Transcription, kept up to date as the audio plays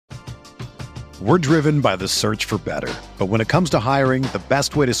We're driven by the search for better. But when it comes to hiring, the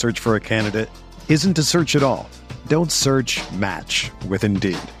best way to search for a candidate isn't to search at all. Don't search, match with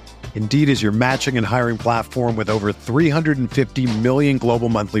Indeed. Indeed is your matching and hiring platform with over 350 million global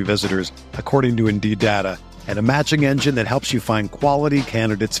monthly visitors, according to Indeed data, and a matching engine that helps you find quality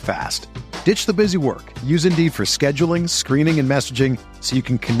candidates fast. Ditch the busy work. Use Indeed for scheduling, screening, and messaging so you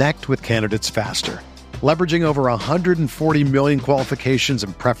can connect with candidates faster. Leveraging over 140 million qualifications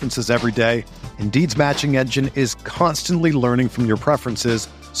and preferences every day, Indeed's matching engine is constantly learning from your preferences,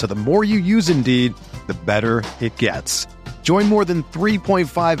 so the more you use Indeed, the better it gets. Join more than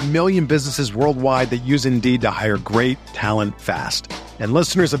 3.5 million businesses worldwide that use Indeed to hire great talent fast. And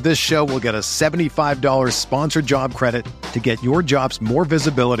listeners of this show will get a $75 sponsored job credit to get your jobs more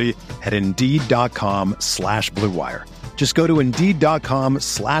visibility at Indeed.com/Blue Wire. Just go to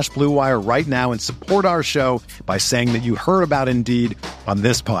Indeed.com/Blue Wire right now and support our show by saying that you heard about Indeed on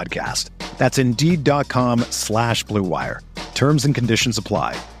this podcast. That's Indeed.com/Blue Wire. Terms and conditions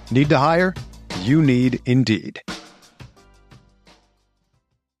apply. Need to hire? You need Indeed.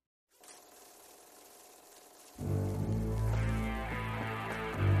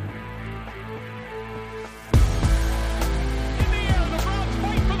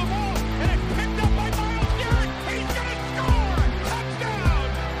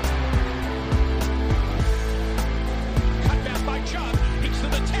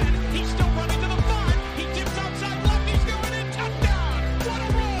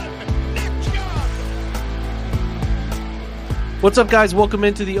 What's up, guys? Welcome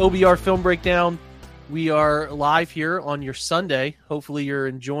into the OBR Film Breakdown. We are live here on your Sunday. Hopefully you're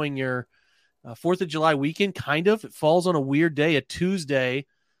enjoying your 4th of July weekend, kind of. It falls on a weird day, a Tuesday.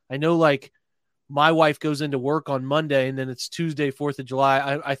 I know, like, my wife goes into work on Monday, and then it's Tuesday, 4th of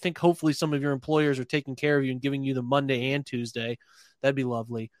July. I think hopefully some of your employers are taking care of you and giving you the Monday and Tuesday. That'd be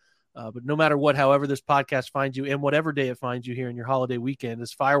lovely. But no matter what, however this podcast finds you, and whatever day it finds you here in your holiday weekend,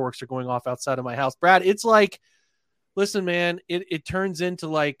 as fireworks are going off outside of my house. Brad, it's like, listen, man, it turns into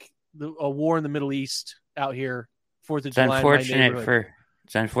like a war in the Middle East out here, 4th of July. It's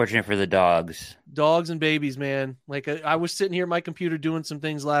unfortunate for the dogs. Dogs and babies, man. Like, I was sitting here at my computer doing some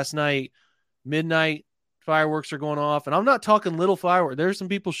things last night. Midnight, fireworks are going off. And I'm not talking little fireworks. There's some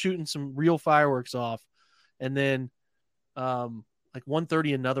people shooting some real fireworks off. And then like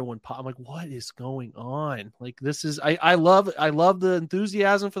 1:30, another one pop. I'm like, what is going on? Like, this is I love the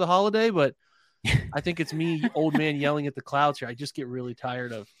enthusiasm for the holiday, but I think it's me, old man, yelling at the clouds here. I just get really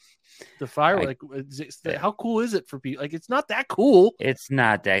tired of the fireworks. How cool is it for people? Like, it's not that cool. It's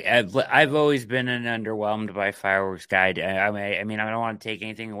not that. I've always been an underwhelmed by fireworks guy. I mean, I don't want to take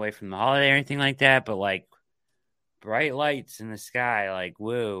anything away from the holiday or anything like that, but like bright lights in the sky, like,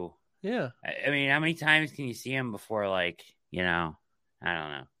 woo. Yeah. I mean, how many times can you see them before, like, you know, I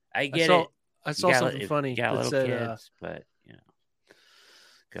don't know. I get it. I saw something funny that said, kids, but you know.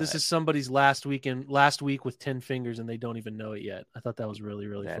 This is somebody's last week with 10 fingers, and they don't even know it yet. I thought that was really,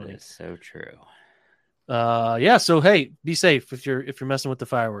 really funny. That is so true. Yeah. So, hey, be safe if you're messing with the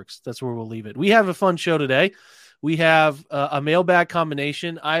fireworks. That's where we'll leave it. We have a fun show today. We have a mailbag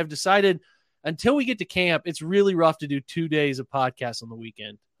combination. I have decided until we get to camp, it's really rough to do 2 days of podcasts on the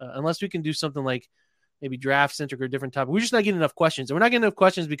weekend, unless we can do something like maybe draft centric or a different topic. We're just not getting enough questions, and we're not getting enough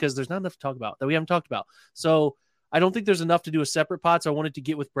questions because there's not enough to talk about that we haven't talked about. So I don't think there's enough to do a separate pod, so I wanted to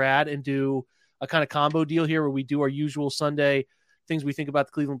get with Brad and do a kind of combo deal here where we do our usual Sunday things we think about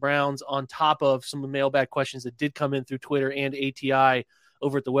the Cleveland Browns on top of some of the mailbag questions that did come in through Twitter and ATI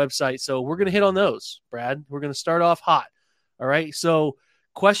over at the website. So we're going to hit on those, Brad. We're going to start off hot. All right, so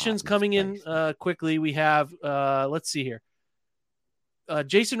questions coming in quickly. We have, let's see here.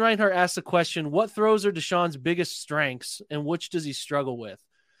 Jason Reinhart asked the question, what throws are Deshaun's biggest strengths and which does he struggle with?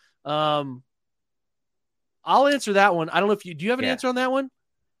 I'll answer that one. I don't know if do you have an answer on that one?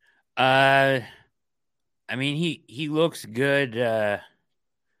 I mean, he looks good. He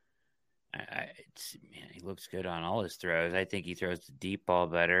looks good on all his throws. I think he throws the deep ball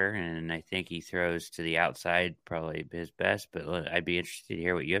better, and I think he throws to the outside probably his best. But I'd be interested to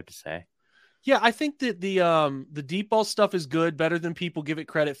hear what you have to say. Yeah, I think that the deep ball stuff is good, better than people give it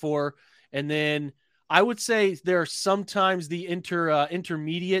credit for. And then I would say there are sometimes the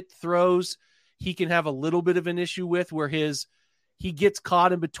intermediate throws he can have a little bit of an issue with, where he gets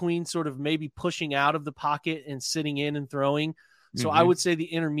caught in between sort of maybe pushing out of the pocket and sitting in and throwing. So I would say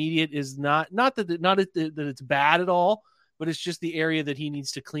the intermediate is not that it's bad at all, but it's just the area that he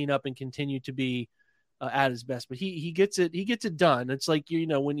needs to clean up and continue to be at his best. But he gets it done. It's like, you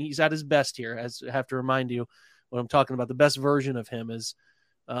know, when he's at his best here, as I have to remind you when I'm talking about the best version of him is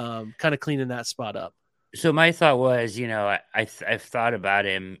kind of cleaning that spot up. So my thought was, you know, I've thought about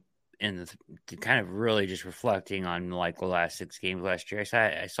him in the kind of really just reflecting on like the last 6 games last year,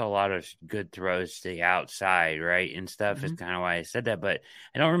 I saw a lot of good throws to the outside, right, and stuff. Is kind of why I said that, but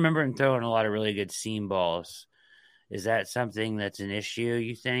I don't remember him throwing a lot of really good seam balls. Is that something that's an issue,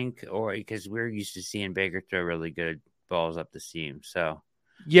 you think, or because we're used to seeing Baker throw really good balls up the seam? So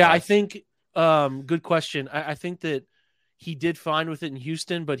yeah, I think good question. I think that he did fine with it in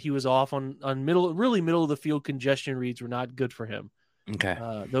Houston, but he was off on middle of the field congestion reads were not good for him. Okay.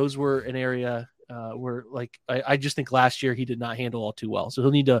 Those were an area where, like, I just think last year he did not handle all too well. So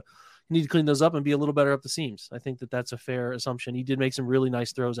he'll need to clean those up and be a little better up the seams. I think that that's a fair assumption. He did make some really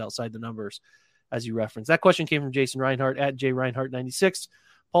nice throws outside the numbers, as you referenced. That question came from Jason Reinhart at JReinhart96.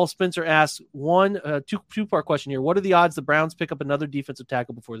 Paul Spencer asks two-part question here. What are the odds the Browns pick up another defensive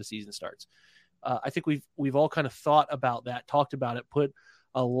tackle before the season starts? I think we've all kind of thought about that, talked about it, put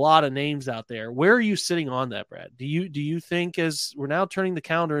a lot of names out there. Where are you sitting on that, Brad? Do you think, as we're now turning the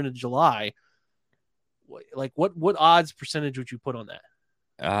calendar into July, like what odds percentage would you put on that?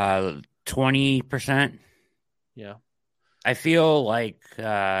 20%. Yeah. I feel like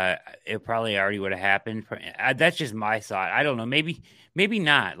it probably already would have happened. That's just my thought. I don't know. Maybe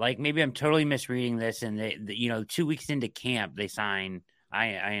not. Like, maybe I'm totally misreading this, and they 2 weeks into camp they sign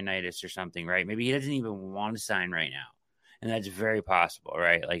Ioannidis or something, right? Maybe he doesn't even want to sign right now, and that's very possible,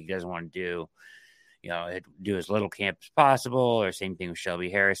 right? Like, he doesn't want to do as little camp as possible, or same thing with Shelby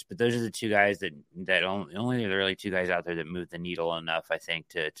Harris. But those are the two guys that only the really two guys out there that move the needle enough, I think,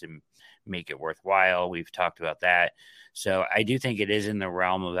 to make it worthwhile. We've talked about that. So I do think it is in the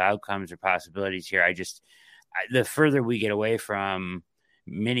realm of outcomes or possibilities here. The further we get away from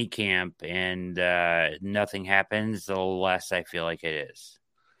mini camp and nothing happens, the less I feel like it is.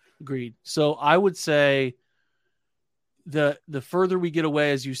 Agreed. So I would say the further we get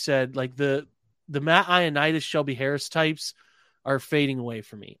away, as you said, like the Matt Ioannidis, Shelby Harris types are fading away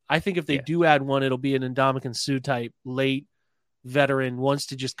for me. I think if they do add one, it'll be an Ndamukong Suh type, late veteran, wants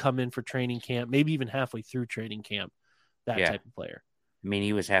to just come in for training camp, maybe even halfway through training camp, that type of player. I mean,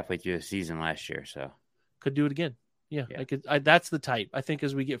 he was halfway through the season last year, so could do it again. Yeah. That's the type, I think,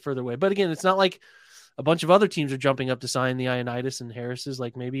 as we get further away. But again, it's not like a bunch of other teams are jumping up to sign the Ioannidis and Harris's.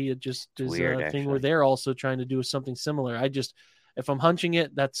 Like, maybe it just is weird, a thing where they're also trying to do something similar. If I'm hunching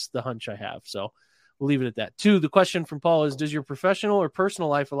it, that's the hunch I have. So we'll leave it at that. 2, the question from Paul is, does your professional or personal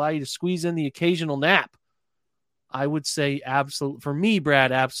life allow you to squeeze in the occasional nap? I would say for me,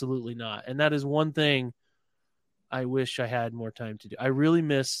 Brad, absolutely not. And that is one thing I wish I had more time to do. I really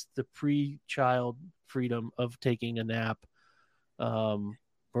miss the pre-child freedom of taking a nap or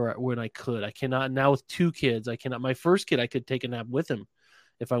when I could. I cannot now with 2 kids. I cannot. My first kid, I could take a nap with him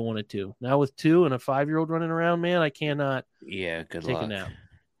if I wanted to. Now with 2 and a 5-year-old running around, man, I cannot. Yeah, good take luck.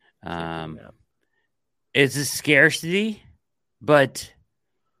 A nap. It's a scarcity, but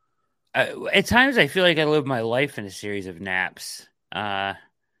at times I feel like I live my life in a series of naps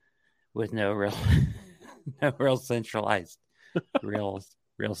with no real centralized real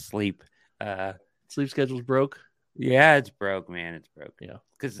sleep. Sleep schedule's broke. Yeah, it's broke, man. It's broke. Yeah,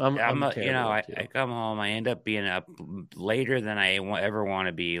 because I come home, I end up being up later than I ever want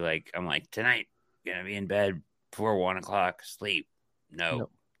to be. Like, I'm like, tonight gonna be in bed before 1:00, sleep.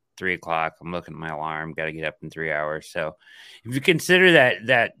 Nope. 3:00. I'm looking at my alarm. Got to get up in 3 hours. So, if you consider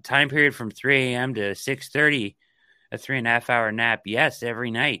that time period from 3 a.m. to 6:30, a 3.5 hour nap, yes,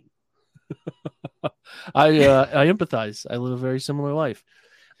 every night. I empathize. I live a very similar life.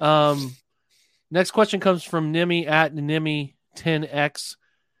 Next question comes from Nimi at Nimi10X.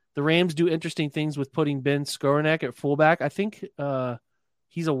 The Rams do interesting things with putting Ben Skowronek at fullback. I think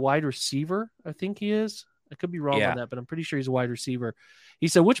he's a wide receiver. I think he is. I could be wrong on that, but I'm pretty sure he's a wide receiver. He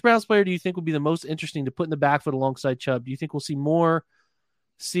said, which Browns player do you think would be the most interesting to put in the backfield alongside Chubb? Do you think we'll see more?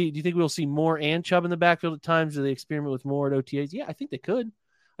 Do you think we'll see more and Chubb in the backfield at times? Do they experiment with more at OTAs? Yeah, I think they could.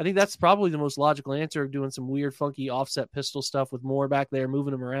 I think that's probably the most logical answer, of doing some weird, funky offset pistol stuff with Moore back there,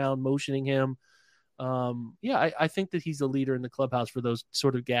 moving him around, motioning him. I think that he's the leader in the clubhouse for those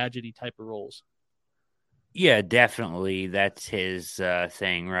sort of gadgety type of roles. Yeah, definitely. That's his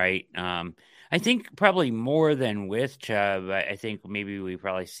thing, right? I think probably more than with Chubb. I think maybe we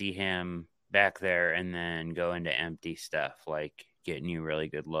probably see him back there and then go into empty stuff, like getting you really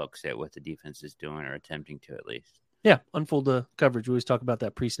good looks at what the defense is doing, or attempting to at least. Yeah, unfold the coverage. We always talk about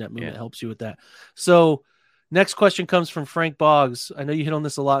that pre-snap movement. Helps you with that. So next question comes from Frank Boggs. I know you hit on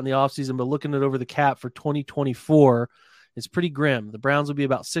this a lot in the offseason, but looking at over the cap for 2024, it's pretty grim. The Browns will be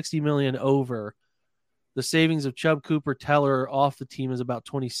about $60 million over. The savings of Chubb, Cooper, Teller off the team is about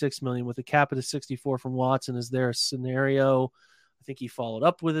 $26 million, with a cap at a 64 from Watson. Is there a scenario? I think he followed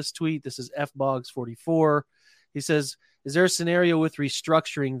up with this tweet. This is F Boggs 44. He says, is there a scenario with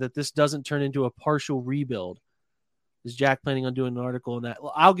restructuring that this doesn't turn into a partial rebuild? Is Jack planning on doing an article on that?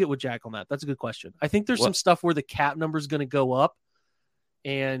 Well, I'll get with Jack on that. That's a good question. I think there's some stuff where the cap number is going to go up,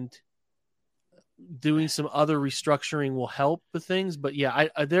 and doing some other restructuring will help with things. But yeah,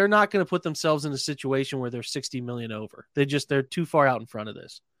 they're not going to put themselves in a situation where they're 60 million over. They're too far out in front of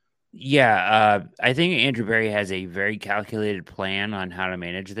this. Yeah, I think Andrew Berry has a very calculated plan on how to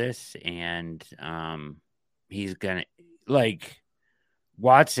manage this, and he's gonna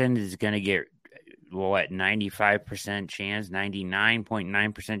Watson is gonna get 95% chance,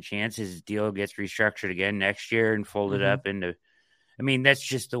 99.9% chance his deal gets restructured again next year and folded up into. I mean, that's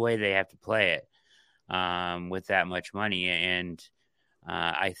just the way they have to play it with that much money, and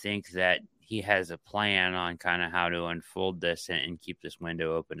I think that he has a plan on kind of how to unfold this and keep this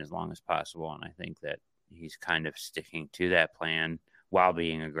window open as long as possible. And I think that he's kind of sticking to that plan while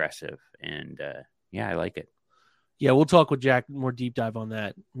being aggressive. And I like it. Yeah, we'll talk with Jack more deep dive on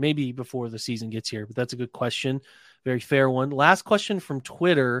that maybe before the season gets here, but that's a good question. Very fair one. Last question from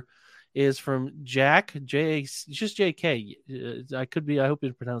Twitter is from Jack, just JK. I hope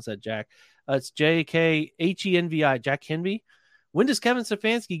you pronounce that Jack. It's JKHENVI, Jack Henvey. When does Kevin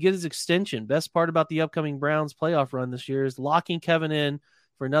Stefanski get his extension? Best part about the upcoming Browns playoff run this year is locking Kevin in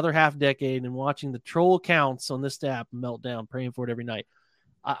for another half decade and watching the troll accounts on this app melt down, praying for it every night.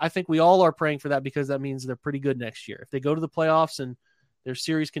 I think we all are praying for that because that means they're pretty good next year. If they go to the playoffs and they're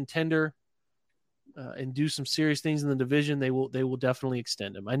series contender and do some serious things in the division, they will definitely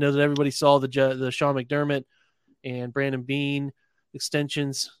extend him. I know that everybody saw the Sean McDermott and Brandon Beane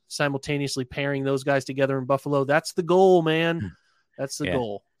extensions simultaneously pairing those guys together in Buffalo. That's the goal, man. That's the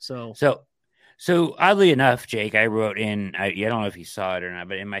goal. So oddly enough, Jake, I wrote in, I don't know if you saw it or not,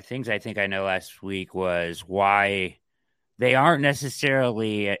 but in my things I think I know last week was why they aren't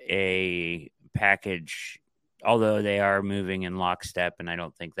necessarily a package, although they are moving in lockstep, and I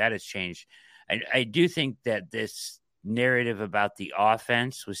don't think that has changed. I do think that this narrative about the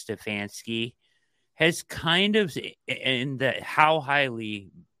offense with Stefanski has kind of, in the how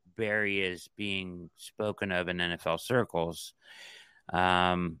highly Barry is being spoken of in NFL circles,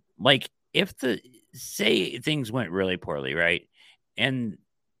 if say things went really poorly, right, and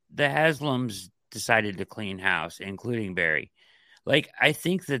the Haslams decided to clean house, including Barry, I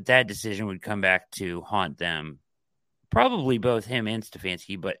think that decision would come back to haunt them. Probably both him and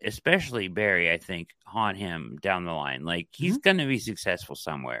Stefanski, but especially Barry, I think, haunt him down the line. He's going to be successful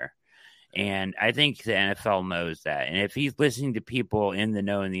somewhere. And I think the NFL knows that. And if he's listening to people in the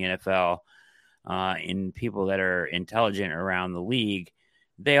know in the NFL, and people that are intelligent around the league,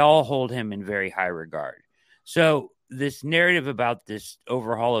 they all hold him in very high regard. So this narrative about this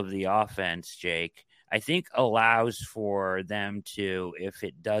overhaul of the offense, Jake, I think allows for them to, if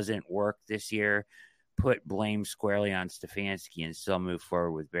it doesn't work this year, put blame squarely on Stefanski and still move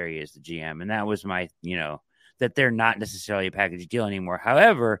forward with Barry as the GM. And that was my, that they're not necessarily a package deal anymore.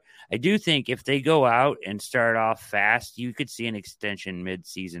 However, I do think if they go out and start off fast, you could see an extension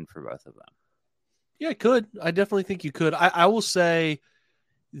mid-season for both of them. Yeah, it could. I definitely think you could. I will say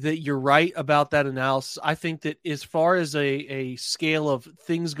that you're right about that analysis. I think that as far as a scale of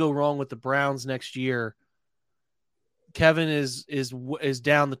things go wrong with the Browns next year, Kevin is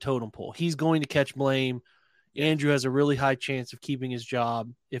down the totem pole. He's going to catch blame. Andrew has a really high chance of keeping his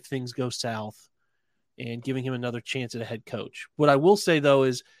job if things go south and giving him another chance at a head coach. What I will say, though,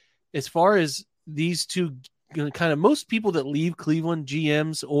 is as far as these two kind of most people that leave Cleveland,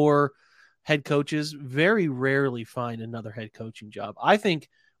 GMs or head coaches, very rarely find another head coaching job. I think,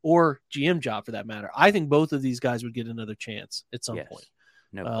 or GM job for that matter. I think both of these guys would get another chance at some point.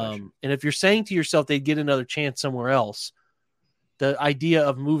 No question. And if you're saying to yourself they'd get another chance somewhere else, the idea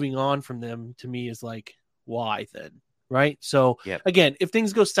of moving on from them to me is why then? Right. So again, if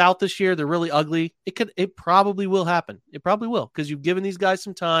things go south this year, they're really ugly. It probably will happen. It probably will, because you've given these guys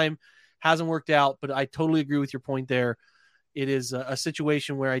some time, hasn't worked out, but I totally agree with your point there. It is a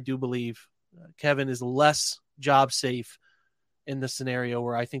situation where I do believe Kevin is less job safe in the scenario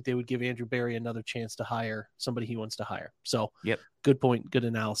where I think they would give Andrew Berry another chance to hire somebody he wants to hire. So good point. Good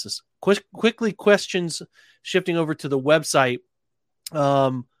analysis. Quickly questions shifting over to the website.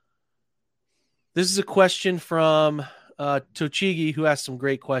 This is a question from Tochigi, who asked some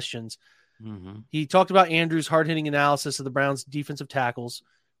great questions. Mm-hmm. He talked about Andrew's hard-hitting analysis of the Browns' defensive tackles,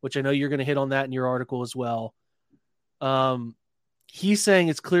 which I know you're going to hit on that in your article as well. He's saying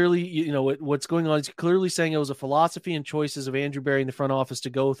it's clearly, what's going on. He's clearly saying it was a philosophy and choices of Andrew Berry in the front office to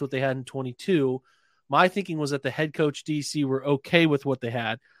go with what they had in 22. My thinking was that the head coach DC were okay with what they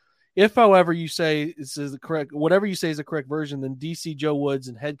had. If, however, you say this is the correct, whatever you say is the correct version, then DC Joe Woods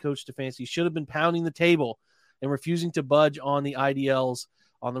and head coach Stefanski should have been pounding the table and refusing to budge on the IDLs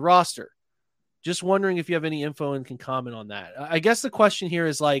on the roster. Just wondering if you have any info and can comment on that. I guess the question here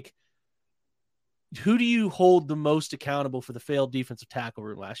is like, who do you hold the most accountable for the failed defensive tackle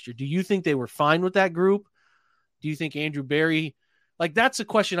room last year? Do you think they were fine with that group? Do you think Andrew Berry, like that's a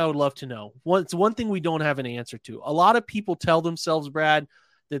question I would love to know. It's one thing we don't have an answer to. A lot of people tell themselves, Brad,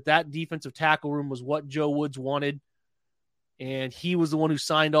 that defensive tackle room was what Joe Woods wanted. And he was the one who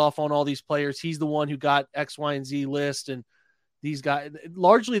signed off on all these players. He's the one who got X, Y, and Z list. And these guys,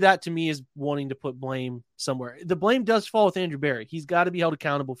 largely that to me is wanting to put blame somewhere. The blame does fall with Andrew Berry. He's got to be held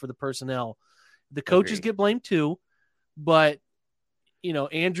accountable for the personnel. The coaches get blamed too, but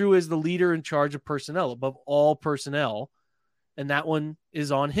Andrew is the leader in charge of personnel above all personnel. And that one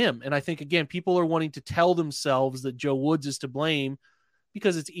is on him. And I think, again, people are wanting to tell themselves that Joe Woods is to blame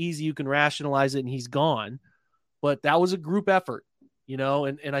because it's easy. You can rationalize it and he's gone. But that was a group effort,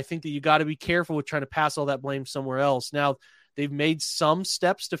 and I think that you got to be careful with trying to pass all that blame somewhere else. Now, they've made some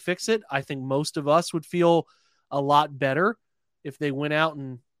steps to fix it. I think most of us would feel a lot better if they went out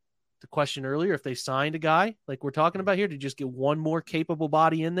and, the question earlier, if they signed a guy like we're talking about here to just get one more capable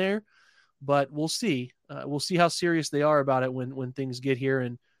body in there. But we'll see. We'll see how serious they are about it when things get here.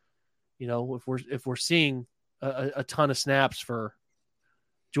 And, if we're seeing a ton of snaps for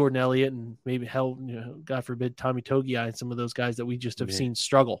Jordan Elliott and maybe God forbid, Tommy Togiai and some of those guys that we just have seen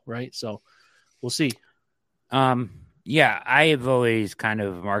struggle. Right. So we'll see. Yeah, I have always kind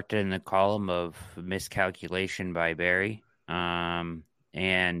of marked it in the column of miscalculation by Barry.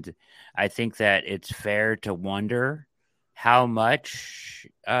 And I think that it's fair to wonder how much,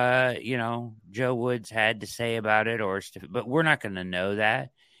 Joe Woods had to say about it, but we're not going to know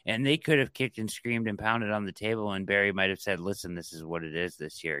that. And they could have kicked and screamed and pounded on the table, and Barry might have said, listen, this is what it is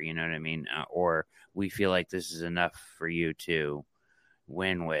this year. You know what I mean? Or we feel like this is enough for you to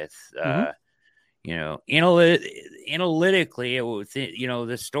win with. Analytically, it was,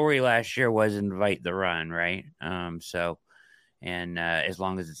 the story last year was invite the run, right? And as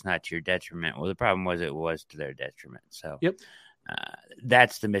long as it's not to your detriment. Well, the problem was it was to their detriment. So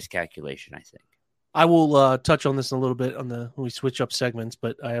that's the miscalculation, I think. I will touch on this in a little bit when we switch up segments,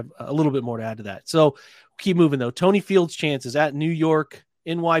 but I have a little bit more to add to that. So keep moving, though. Tony Fields' chances at New York,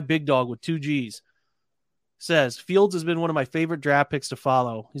 NY Big Dog with 2 Gs. Says, Fields has been one of my favorite draft picks to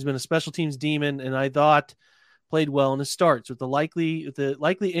follow. He's been a special teams demon, and I thought played well in his starts. With the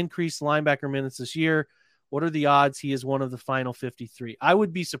likely increased linebacker minutes this year, what are the odds he is one of the final 53? I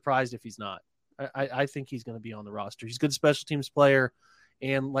would be surprised if he's not. I think he's going to be on the roster. He's a good special teams player.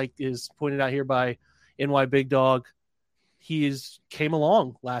 And like is pointed out here by NY Big Dog, he came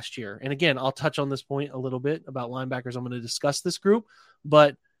along last year. And again, I'll touch on this point a little bit about linebackers. I'm going to discuss this group.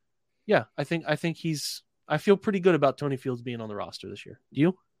 But yeah, I feel pretty good about Tony Fields being on the roster this year. Do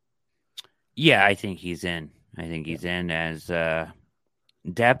you? Yeah, I think he's in. I think he's in as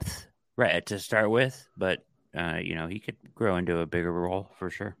depth right to start with, but he could grow into a bigger role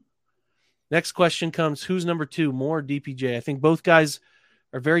for sure. Next question comes, who's number 2, Moore or DPJ? I think both guys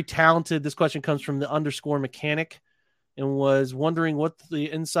are very talented. This question comes from the _ mechanic and was wondering what the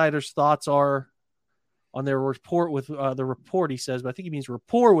insider's thoughts are on their report with the report, he says, but I think he means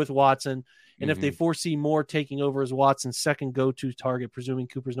rapport with Watson, and if they foresee Moore taking over as Watson's second go-to target, presuming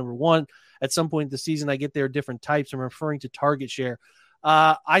Cooper's number 1 at some point in the season. I get there are different types. I'm referring to target share.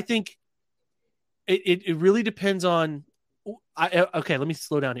 I think it really depends on. Okay, let me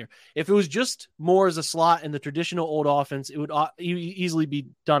slow down here. If it was just Moore as a slot in the traditional old offense, it would easily be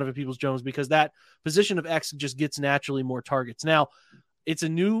Donovan Peoples-Jones because that position of X just gets naturally more targets. Now, it's a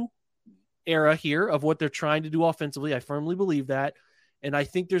new era here of what they're trying to do offensively. I firmly believe that. And I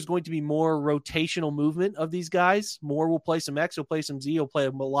think there's going to be more rotational movement of these guys. Moore will play some X, he'll play some Z, he'll play a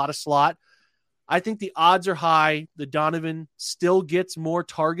lot of slot. I think the odds are high that Donovan still gets more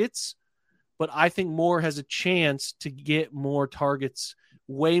targets, but I think Moore has a chance to get more targets,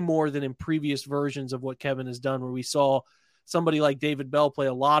 way more than in previous versions of what Kevin has done, where we saw somebody like David Bell play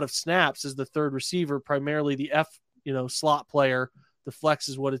a lot of snaps as the third receiver, primarily the F, slot player. The flex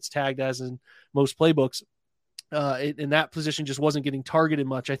is what it's tagged as in most playbooks. In that position just wasn't getting targeted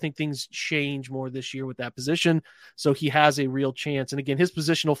much. I think things change more this year with that position. So he has a real chance. And again, his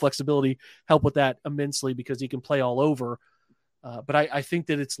positional flexibility helped with that immensely because he can play all over. But I think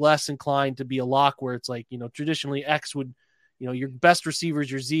that it's less inclined to be a lock where it's like, traditionally X would, your best receiver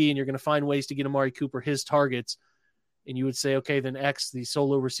is your Z and you're going to find ways to get Amari Cooper his targets. And you would say, okay, then X, the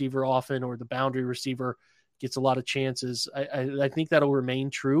solo receiver often, or the boundary receiver gets a lot of chances. I think that'll remain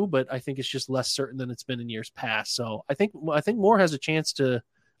true, but I think it's just less certain than it's been in years past. So I think Moore has a chance to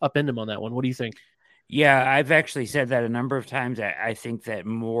upend him on that one. What do you think? Yeah, I've actually said that a number of times. I think that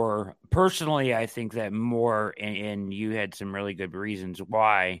more personally, I think that more, and you had some really good reasons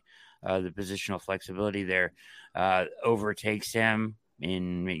why the positional flexibility there overtakes him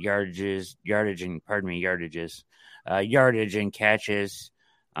in yardage and catches,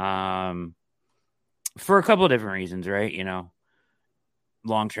 for a couple of different reasons, right?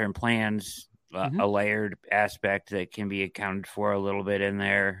 Long-term plans, a layered aspect that can be accounted for a little bit in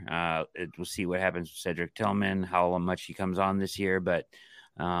there. We'll see what happens with Cedric Tillman, how much he comes on this year. But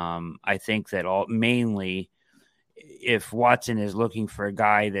I think that mainly if Watson is looking for a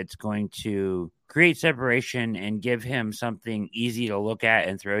guy that's going to create separation and give him something easy to look at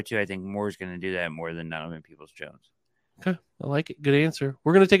and throw to, I think Moore's going to do that more than Donovan Peoples-Jones. Okay, I like it. Good answer.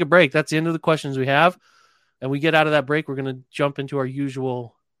 We're going to take a break. That's the end of the questions we have. And we get out of that break, we're going to jump into our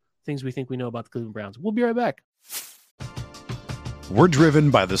usual things we think we know about the Cleveland Browns. We'll be right back. We're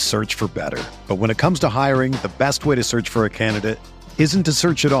driven by the search for better. But when it comes to hiring, the best way to search for a candidate isn't to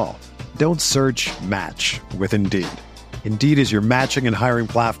search at all. Don't search, match with Indeed. Indeed is your matching and hiring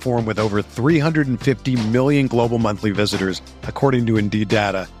platform with over 350 million global monthly visitors, according to Indeed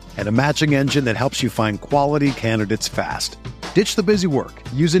data, and a matching engine that helps you find quality candidates fast. Ditch the busy work.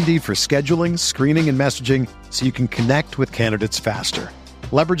 Use Indeed for scheduling, screening, and messaging so you can connect with candidates faster.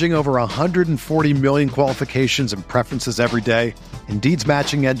 Leveraging over 140 million qualifications and preferences every day, Indeed's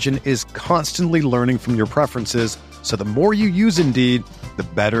matching engine is constantly learning from your preferences, so the more you use Indeed, the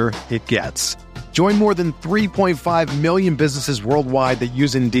better it gets. Join more than 3.5 million businesses worldwide that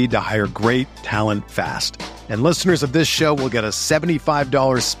use Indeed to hire great talent fast. And listeners of this show will get a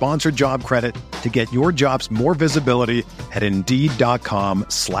 $75 sponsored job credit to get your jobs more visibility at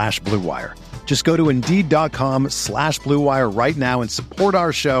Indeed.com/Blue Wire. Just go to Indeed.com/Blue Wire right now and support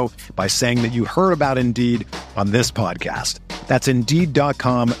our show by saying that you heard about Indeed on this podcast. That's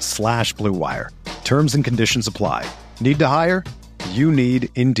Indeed.com/Blue Wire. Terms and conditions apply. Need to hire? You need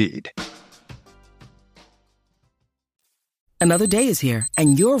Indeed. Another day is here,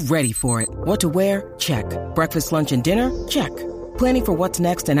 and you're ready for it. What to wear? Check. Breakfast, lunch, and dinner? Check. Planning for what's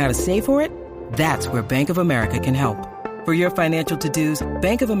next and how to save for it? That's where Bank of America can help. For your financial to-dos,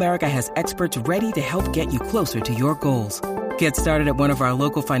 Bank of America has experts ready to help get you closer to your goals. Get started at one of our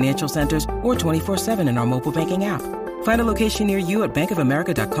local financial centers or 24/7 in our mobile banking app. Find a location near you at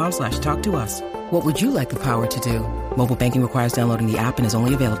bankofamerica.com/talktous. What would you like the power to do? Mobile banking requires downloading the app and is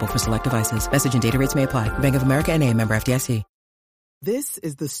only available for select devices. Message and data rates may apply. Bank of America N.A., member FDIC. This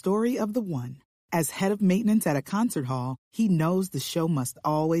is the story of the one. As head of maintenance at a concert hall, he knows the show must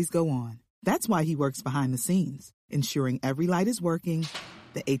always go on. That's why he works behind the scenes, ensuring every light is working,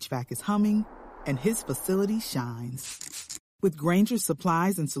 the HVAC is humming, and his facility shines. With Grainger's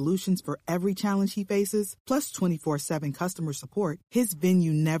supplies and solutions for every challenge he faces, plus 24/7 customer support, his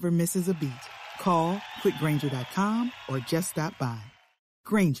venue never misses a beat. Call quickgrainger.com or just stop by.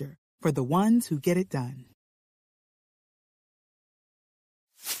 Grainger, for the ones who get it done.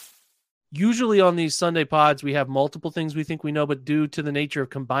 Usually on these Sunday pods, we have multiple things we think we know, but due to the nature of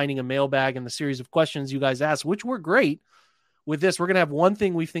combining a mailbag and the series of questions you guys asked, which were great, with this, we're going to have one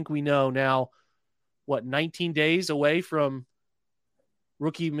thing we think we know now, 19 days away from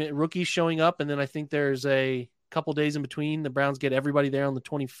rookies showing up. And then I think there's a couple days in between. The Browns get everybody there on the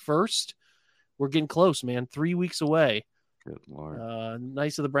 21st. We're getting close, man. 3 weeks away. Good Lord.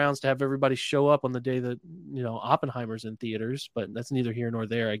 Nice of the Browns to have everybody show up on the day that, Oppenheimer's in theaters, but that's neither here nor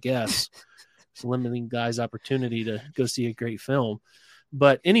there, I guess. It's limiting guys' opportunity to go see a great film.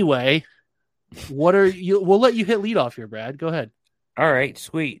 But anyway, we'll let you hit lead off here, Brad. Go ahead. All right,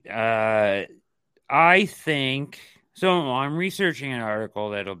 sweet. I think so. I'm researching an article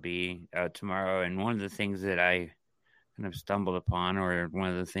that'll be out tomorrow, and one of the things that I kind of stumbled upon, or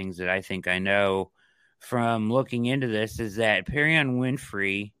one of the things that I think I know from looking into this, is that Perion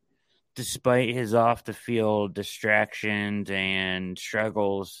Winfrey, despite his off the field distractions and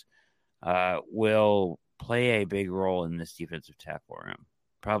struggles, will play a big role in this defensive tackle room.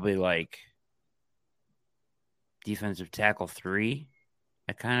 Probably like defensive tackle 3.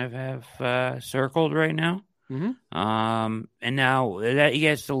 I kind of have circled right now. Mm-hmm. And now that he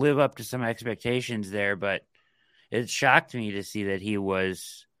has to live up to some expectations there, but it shocked me to see that he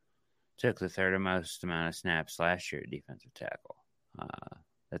took the third most amount of snaps last year at defensive tackle.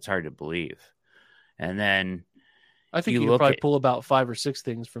 That's hard to believe. And then I think you could probably pull about 5 or 6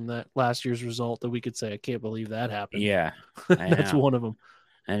 things from that last year's result that we could say, I can't believe that happened. Yeah. That's one of them.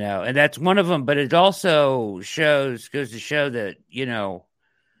 I know. And that's one of them, but it also goes to show that,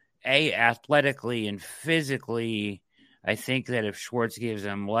 athletically and physically, I think that if Schwartz gives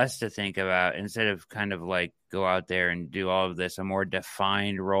him less to think about, instead of kind of like go out there and do all of this, a more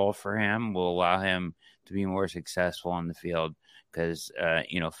defined role for him will allow him to be more successful on the field because,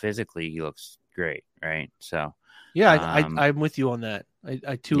 physically he looks great, right? So, yeah, I'm with you on that.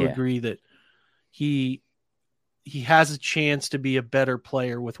 I too agree that he has a chance to be a better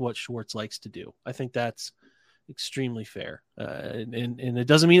player with what Schwartz likes to do. I think that's extremely fair. And it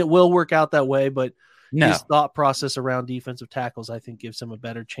doesn't mean it will work out that way, but his thought process around defensive tackles, I think, gives him a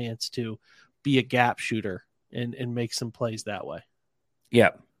better chance to be a gap shooter and make some plays that way.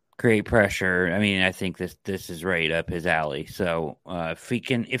 Yep. Great pressure. I mean, I think this is right up his alley. So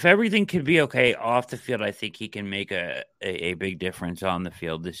if everything can be okay off the field, I think he can make a big difference on the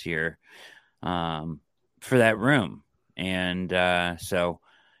field this year for that room. And so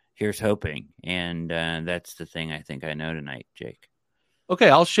here's hoping. And that's the thing I think I know tonight, Jake. Okay,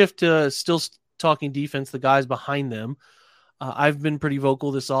 I'll shift to still talking defense, the guys behind them. I've been pretty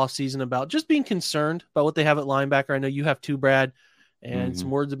vocal this offseason about just being concerned about what they have at linebacker. I know you have too, Brad, and some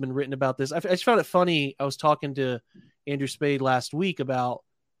words have been written about this. I just found it funny. I was talking to Andrew Spade last week about,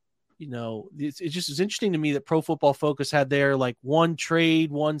 it just is interesting to me that Pro Football Focus had their like one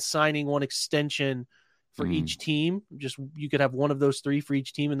trade, one signing, one extension for each team. Just you could have one of those three for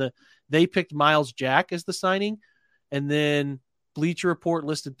each team. And they picked Miles Jack as the signing. And then Bleacher Report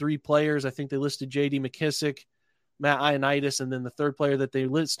listed three players. I think they listed J.D. McKissick, Matt Ioannidis, and then the third player that they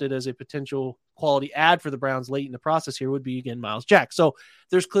listed as a potential quality add for the Browns late in the process here would be, again, Miles Jack. So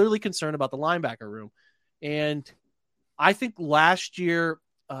there's clearly concern about the linebacker room. And I think last year,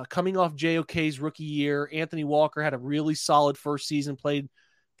 coming off JOK's rookie year, Anthony Walker had a really solid first season, played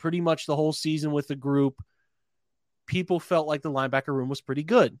pretty much the whole season with the group. People felt like the linebacker room was pretty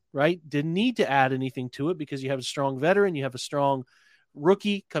good, right? Didn't need to add anything to it because you have a strong veteran, you have a strong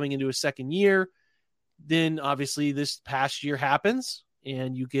rookie coming into a second year. Then obviously this past year happens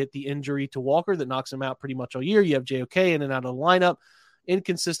and you get the injury to Walker that knocks him out pretty much all year. You have JOK in and out of the lineup,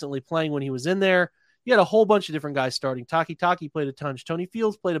 inconsistently playing when he was in there. You had a whole bunch of different guys starting. Taki played a ton. Tony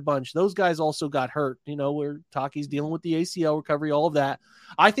Fields played a bunch. Those guys also got hurt, where Taki's dealing with the ACL recovery, all of that.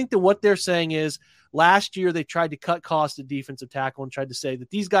 I think that what they're saying is last year they tried to cut costs at defensive tackle and tried to say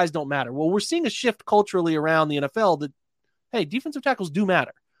that these guys don't matter. Well, we're seeing a shift culturally around the NFL that, hey, defensive tackles do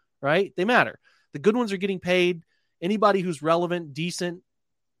matter, right? They matter. The good ones are getting paid. Anybody who's relevant, decent,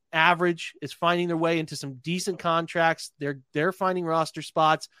 average is finding their way into some decent contracts. They're finding roster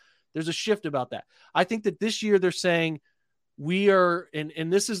spots. There's a shift about that. I think that this year they're saying we are,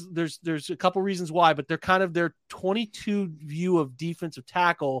 and this is, there's a couple reasons why, but they're kind of their 22 view of defensive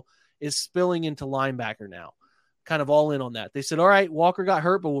tackle is spilling into linebacker now, kind of all in on that. They said, all right, Walker got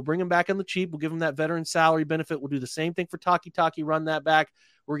hurt, but we'll bring him back on the cheap. We'll give him that veteran salary benefit. We'll do the same thing for Taki, run that back.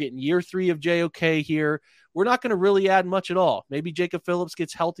 We're getting year 3 of JOK here. We're not going to really add much at all. Maybe Jacob Phillips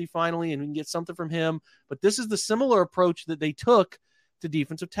gets healthy finally and we can get something from him. But this is the similar approach that they took to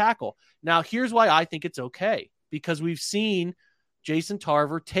defensive tackle. Now, here's why I think it's okay, because we've seen Jason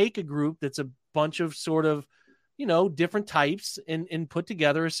Tarver take a group that's a bunch of sort of, different types and put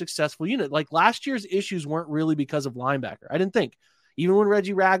together a successful unit. Like last year's issues weren't really because of linebacker. I didn't think. Even when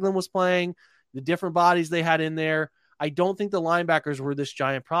Reggie Ragland was playing, the different bodies they had in there, I don't think the linebackers were this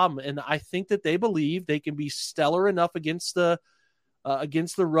giant problem. And I think that they believe they can be stellar enough against the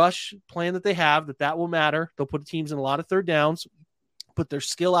rush plan that they have, that will matter. They'll put teams in a lot of third downs, put their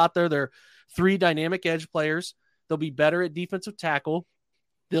skill out there. They're 3 dynamic edge players. They'll be better at defensive tackle.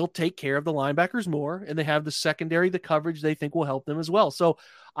 They'll take care of the linebackers more, and they have the secondary, the coverage they think will help them as well. So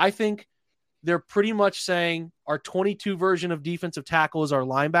I think they're pretty much saying our 22 version of defensive tackle is our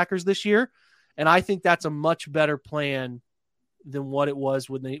linebackers this year. And I think that's a much better plan than what it was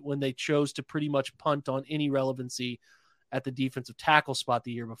when they chose to pretty much punt on any relevancy at the defensive tackle spot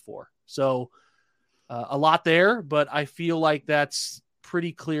the year before. So a lot there, but I feel like that's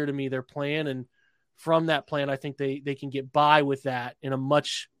pretty clear to me, their plan. And from that plan, I think they can get by with that in a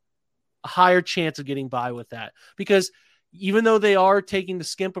much higher chance of getting by with that. Because even though they are taking the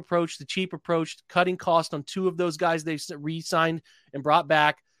skimp approach, the cheap approach, cutting cost on 2 of those guys they've re-signed and brought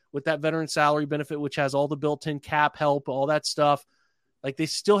back with that veteran salary benefit, which has all the built-in cap help, all that stuff, like they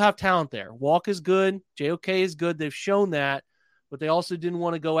still have talent there. Walk is good. JOK is good. They've shown that, but they also didn't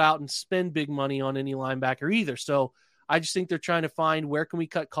want to go out and spend big money on any linebacker either. So I just think they're trying to find where can we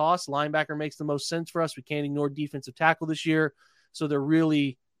cut costs. Linebacker makes the most sense for us. We can't ignore defensive tackle this year. So they're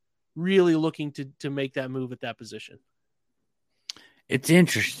really, really looking to make that move at that position. It's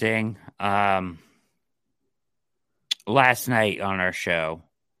interesting. Last night on our show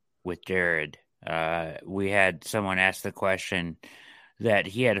with Jared, we had someone ask the question that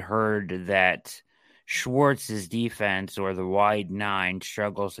he had heard that Schwartz's defense, or the wide 9,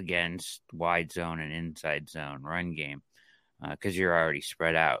 struggles against wide zone and inside zone run game because you're already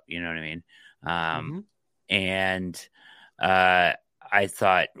spread out. You know what I mean? And I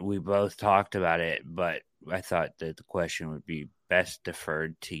thought we both talked about it, but I thought that the question would be best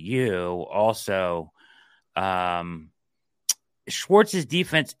deferred to you. Also, Schwartz's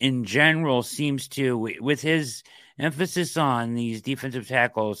defense in general seems to, with his emphasis on these defensive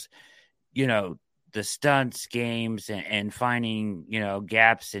tackles, the stunts games and finding,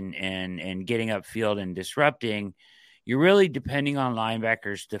 gaps and getting upfield and disrupting, you're really depending on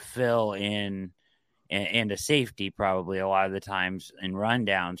linebackers to fill in and a safety probably a lot of the times in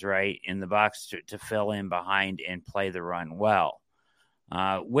rundowns, right, in the box to fill in behind and play the run well,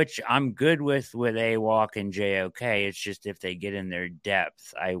 which I'm good with A-Walk and JOK. It's just if they get in their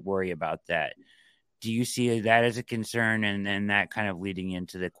depth, I worry about that. Do you see that as a concern, and then that kind of leading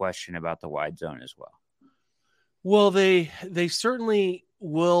into the question about the wide zone as well? Well, they certainly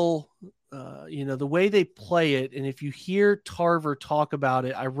will, the way they play it. And if you hear Tarver talk about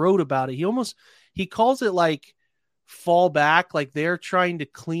it, I wrote about it. He calls it like fall back, like they're trying to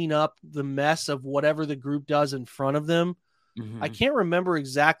clean up the mess of whatever the group does in front of them. I can't remember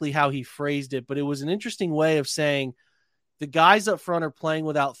exactly how he phrased it, but it was an interesting way of saying the guys up front are playing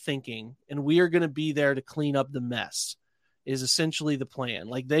without thinking, and we are going to be there to clean up the mess, is essentially the plan.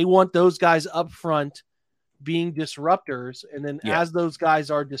 Like they want those guys up front being disruptors, and then as those guys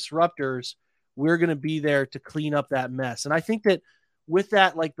are disruptors, we're going to be there to clean up that mess. And I think that with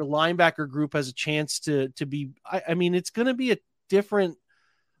that, like the linebacker group has a chance to be, I mean, it's going to be a different,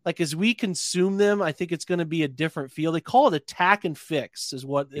 like as we consume them, I think it's going to be a different feel. They call it attack and fix is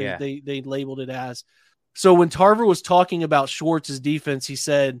what they labeled it as. So when Tarver was talking about Schwartz's defense, he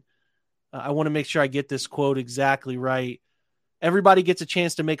said, I want to make sure I get this quote exactly right. Everybody gets a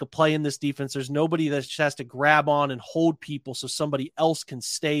chance to make a play in this defense. There's nobody that just has to grab on and hold people so somebody else can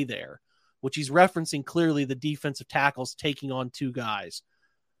stay there, which he's referencing clearly the defensive tackles taking on 2 guys.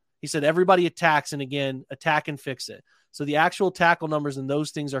 He said, everybody attacks, and again, attack and fix it. So the actual tackle numbers and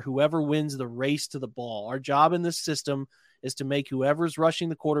those things are whoever wins the race to the ball. Our job in this system is to make whoever's rushing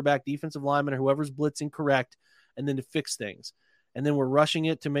the quarterback, defensive lineman, or whoever's blitzing correct, and then to fix things. And then we're rushing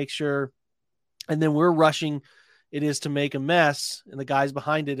it to make sure, and then we're rushing it is to make a mess, and the guys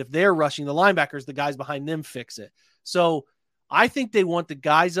behind it, if they're rushing the linebackers, the guys behind them fix it. So I think they want the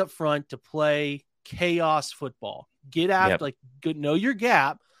guys up front to play chaos football. Get out, know your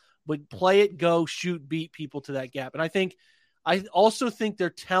gap, but play it, go, shoot, beat people to that gap. And I also think they're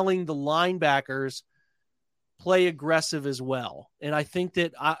telling the linebackers play aggressive as well. And I think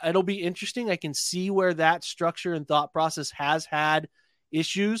that it'll be interesting. I can see where that structure and thought process has had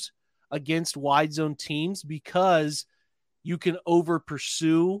issues against wide zone teams because you can over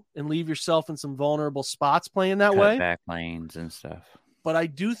pursue and leave yourself in some vulnerable spots playing that way. Back lanes and stuff. But I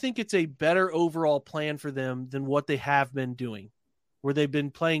do think it's a better overall plan for them than what they have been doing, where they've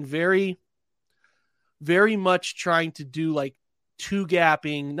been playing very, very much trying to do like 2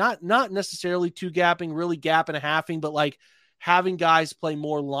 gapping, not necessarily 2 gapping, really gap and a halving, but like having guys play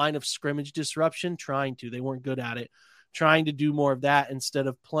more line of scrimmage disruption, they weren't good at it, trying to do more of that instead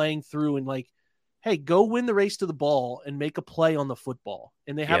of playing through and like, hey, go win the race to the ball and make a play on the football.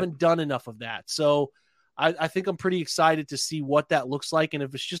 And they haven't done enough of that. So I think I'm pretty excited to see what that looks like. And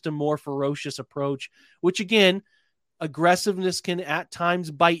if it's just a more ferocious approach, which again, aggressiveness can at times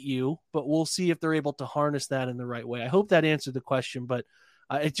bite you, but we'll see if they're able to harness that in the right way. I hope that answered the question, but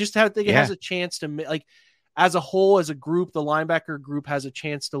it just I think it has a chance to like, as a whole, as a group, the linebacker group has a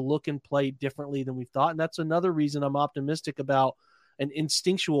chance to look and play differently than we thought. And that's another reason I'm optimistic about an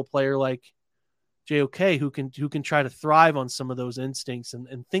instinctual player like JOK who can try to thrive on some of those instincts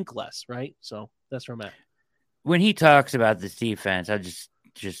and think less, right? So that's where I'm at. When he talks about this defense, I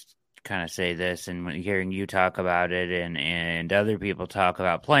just kind of say this, and when hearing you talk about it and other people talk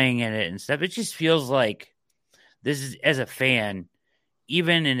about playing in it and stuff, it just feels like this is, as a fan,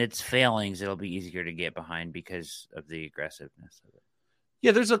 even in its failings, it'll be easier to get behind because of the aggressiveness of it.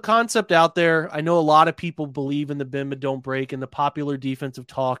 Yeah, there's a concept out there. I know a lot of people believe in the bend but don't break, and the popular defensive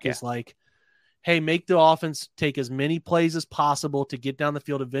talk is like, hey, make the offense take as many plays as possible to get down the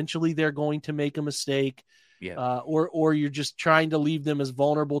field. Eventually, they're going to make a mistake. Yeah. Or you're just trying to leave them as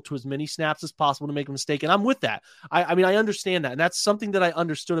vulnerable to as many snaps as possible to make a mistake. And I'm with that. I mean, I understand that. And that's something that I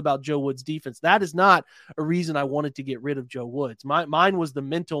understood about Joe Woods' defense. That is not a reason I wanted to get rid of Joe Woods. Mine was the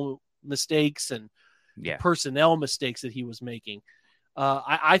mental mistakes and personnel mistakes that he was making.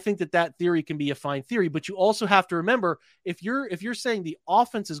 I think that theory can be a fine theory, but you also have to remember, if you're saying the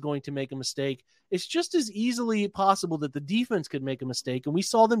offense is going to make a mistake, it's just as easily possible that the defense could make a mistake. And we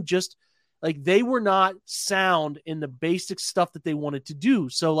saw them just Like they were not sound in the basic stuff that they wanted to do.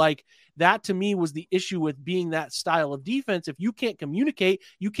 So like that to me was the issue with being that style of defense. If you can't communicate,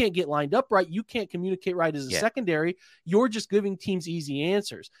 you can't get lined up right, you can't communicate right as a secondary, you're just giving teams easy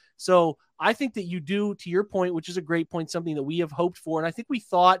answers. So I think that you do, to your point, which is a great point, something that we have hoped for. And I think we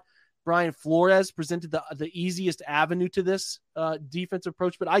thought Brian Flores presented the easiest avenue to this defensive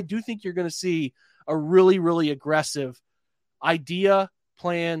approach, but I do think you're going to see a really, really aggressive idea,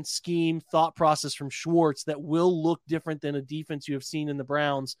 plan, scheme, thought process from Schwartz that will look different than a defense you have seen in the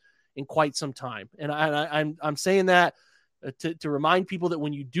Browns in quite some time. And I'm saying that to remind people that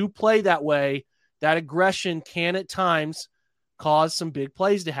when you do play that way, that aggression can at times cause some big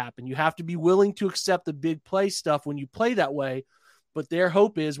plays to happen. You have to be willing to accept the big play stuff when you play that way. But their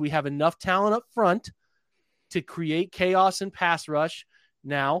hope is we have enough talent up front to create chaos and pass rush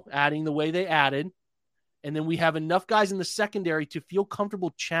now, adding the way they added. And then we have enough guys in the secondary to feel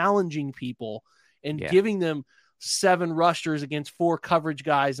comfortable challenging people and giving them 7 rushers against 4 coverage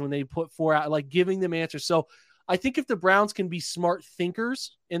guys when they put 4 out, like giving them answers. So I think if the Browns can be smart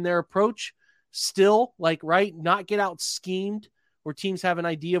thinkers in their approach, still not get out schemed where teams have an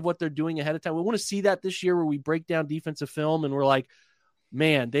idea of what they're doing ahead of time. We want to see that this year where we break down defensive film and we're like,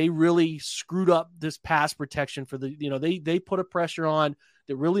 man, they really screwed up this pass protection for they put a pressure on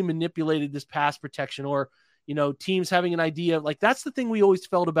that really manipulated this pass protection, or, teams having an idea of that's the thing we always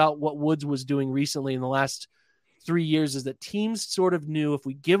felt about what Woods was doing recently in the last 3 years is that teams sort of knew if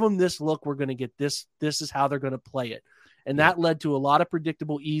we give them this look, we're going to get this. This is how they're going to play it. And that led to a lot of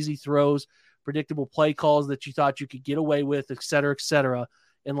predictable, easy throws, predictable play calls that you thought you could get away with, et cetera, et cetera.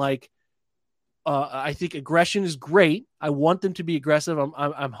 And I think aggression is great. I want them to be aggressive.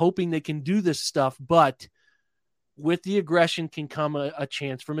 I'm hoping they can do this stuff, but with the aggression can come a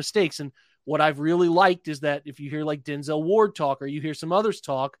chance for mistakes. And what I've really liked is that if you hear Denzel Ward talk, or you hear some others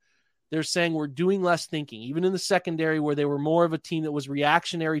talk, they're saying we're doing less thinking, even in the secondary where they were more of a team that was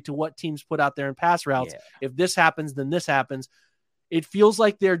reactionary to what teams put out there in pass routes. Yeah. If this happens, then this happens. It feels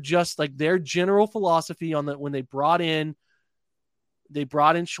like they're just their general philosophy on that when they brought in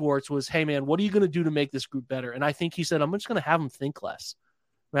Schwartz was, hey man, what are you going to do to make this group better? And I think he said, I'm just going to have them think less.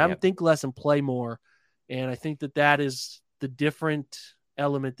 Have them think less and play more. And I think that is the different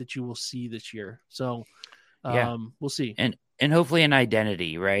element that you will see this year. So we'll see. And hopefully an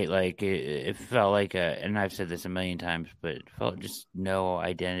identity, right? It felt like and I've said this a million times, but it felt just no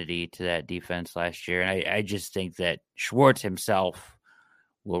identity to that defense last year. And I just think that Schwartz himself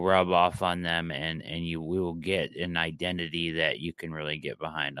will rub off on them, and we will get an identity that you can really get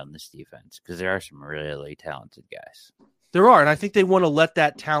behind on this defense, because there are some really talented guys. There are, and I think they want to let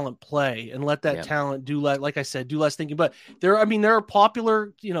that talent play and let that talent do like I said, do less thinking. But there are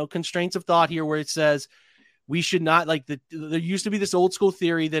popular, constraints of thought here where it says we should not there used to be this old school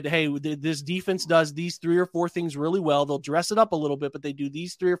theory that, hey, this defense does these 3 or 4 things really well. They'll dress it up a little bit, but they do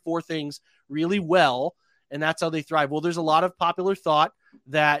these 3 or 4 things really well. And that's how they thrive. Well, there's a lot of popular thought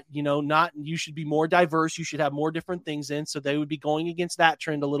that, you should be more diverse. You should have more different things in. So they would be going against that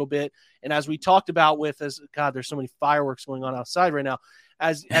trend a little bit. And as we talked about there's so many fireworks going on outside right now.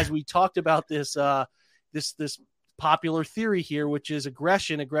 As we talked about this popular theory here, which is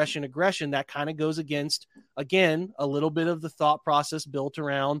aggression, that kind of goes against, again, a little bit of the thought process built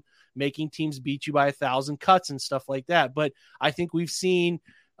around making teams beat you by 1,000 cuts and stuff like that. But I think we've seen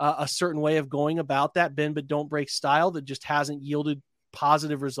a certain way of going about that bend but don't break style that just hasn't yielded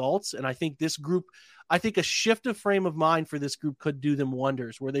positive results. And I think a shift of frame of mind for this group could do them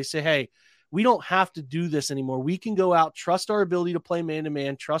wonders, where they say, hey, we don't have to do this anymore. We can go out, trust our ability to play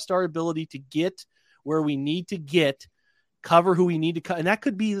man-to-man, trust our ability to get where we need to get, cover who we need to cover. And that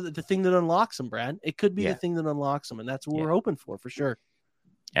could be the thing that unlocks them, Brad. It could be the thing that unlocks them. And that's what we're hoping for sure.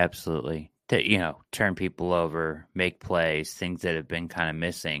 Absolutely. To, turn people over, make plays, things that have been kind of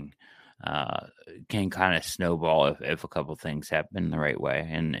missing, can kind of snowball if a couple things happen the right way.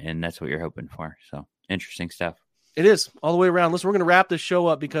 And that's what you're hoping for. So interesting stuff. It is all the way around. Listen, we're going to wrap this show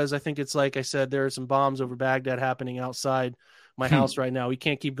up because I think it's like I said, there are some bombs over Baghdad happening outside my house right now. We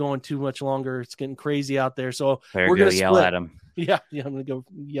can't keep going too much longer. It's getting crazy out there. So we're going to yell at them. Yeah. I'm going to go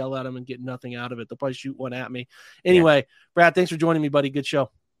yell at them and get nothing out of it. They'll probably shoot one at me. Anyway, Brad, thanks for joining me, buddy. Good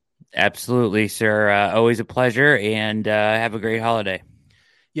show. Absolutely, sir. Always a pleasure, and have a great holiday.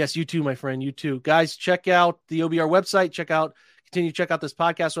 Yes, you too, my friend. You too. Guys, check out the OBR website. Continue to check out this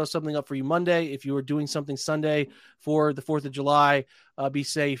podcast. We'll have something up for you Monday. If you are doing something Sunday for the 4th of July, be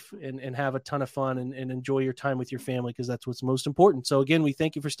safe and have a ton of fun and enjoy your time with your family, because that's what's most important. So again, we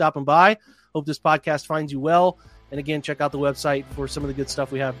thank you for stopping by. Hope this podcast finds you well. And again, check out the website for some of the good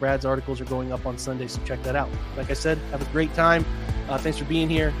stuff we have. Brad's articles are going up on Sunday, so check that out. Like I said, have a great time. Thanks for being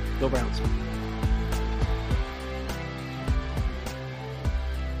here. Go Browns.